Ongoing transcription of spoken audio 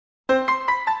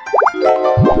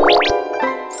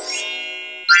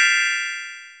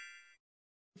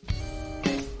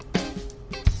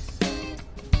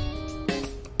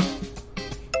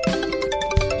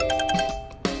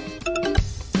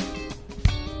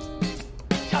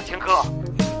夏天哥，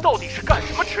到底是干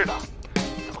什么吃的？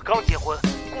怎么刚结婚，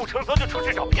顾承泽就出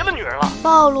去找别的女人了？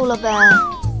暴露了呗，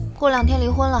过2天离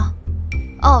婚了。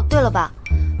哦，对了吧，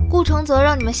顾承泽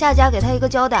让你们夏家给他一个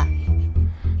交代。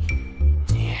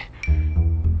你……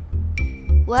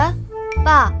喂，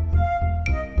爸，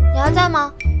你还在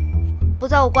吗？不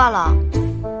在我挂了。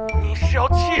你是要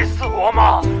气死我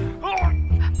吗？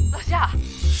老夏，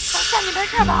你没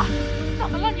事吧？怎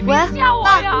么了？你别喂，吓我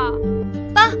呀！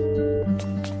爸，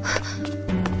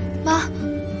妈，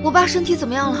我爸身体怎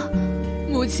么样了？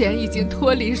目前已经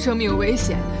脱离生命危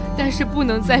险，但是不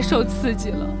能再受刺激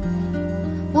了。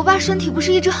我爸身体不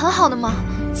是一直很好的吗？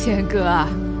谦哥啊，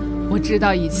我知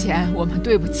道以前我们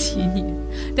对不起你，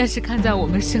但是看在我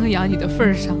们生养你的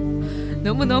份上，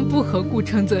能不能不和顾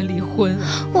承泽离婚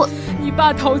啊？你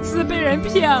爸投资被人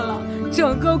骗了，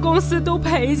整个公司都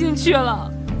赔进去了，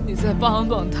你再帮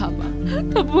帮他吧，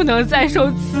他不能再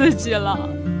受刺激了。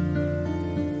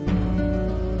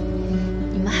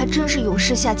你们还真是有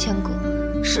事夏谦哥，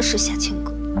是事夏谦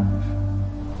哥。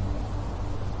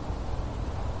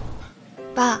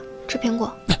爸，吃苹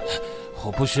果。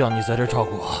我不需要你在这照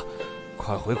顾我，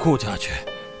快回顾家去。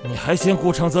你还嫌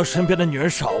顾承泽身边的女人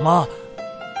少吗？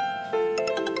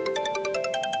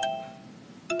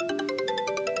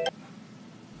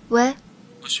喂，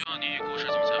我需要你以顾氏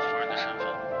总裁夫人的身份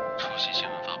出席新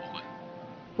闻发布会。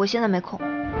我现在没空。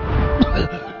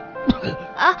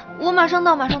啊，我马上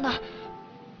到，马上到。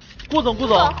顾总，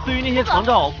对于那些床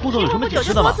照，顾总有什么解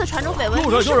释的吗？多次传出绯闻，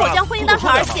就是我将婚姻当成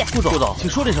儿戏。顾总，请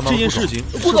说点什么？这件事情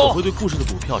是否会对顾氏的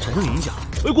股票产生影响？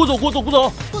哎，顾总，顾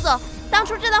总，当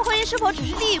初这段婚姻是否只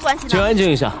是利益关系呢？请安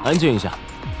静一下，安静一下。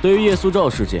对于叶素照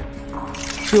事件，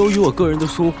是由于我个人的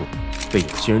疏忽，被有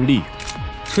心人利用，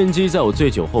趁机在我醉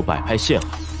酒后摆拍陷害。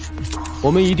我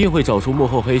们一定会找出幕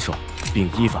后黑手，并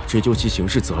依法追究其刑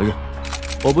事责任。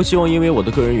我不希望因为我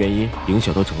的个人原因影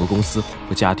响到整个公司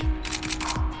和家庭。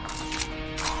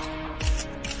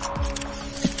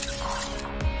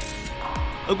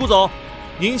顾总，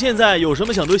您现在有什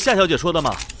么想对夏小姐说的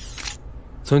吗？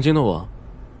曾经的我，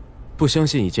不相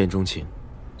信一见钟情，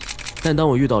但当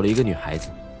我遇到了一个女孩子，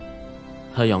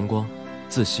她阳光、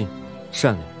自信、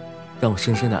善良，让我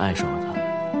深深地爱上了她。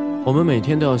我们每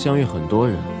天都要相遇很多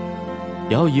人，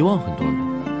也要遗忘很多人，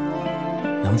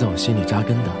能在我心里扎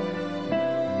根的，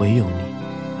唯有你。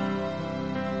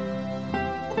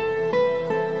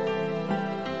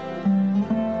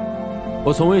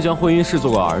我从未将婚姻视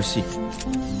作过儿戏。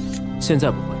现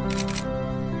在不会，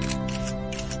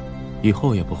以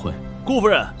后也不会。顾夫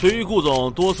人，对于顾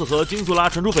总多次和金素拉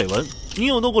传出绯闻，您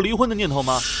有动过离婚的念头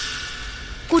吗？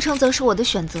顾承泽是我的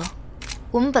选择，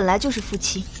我们本来就是夫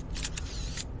妻，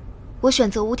我选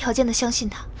择无条件的相信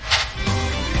他。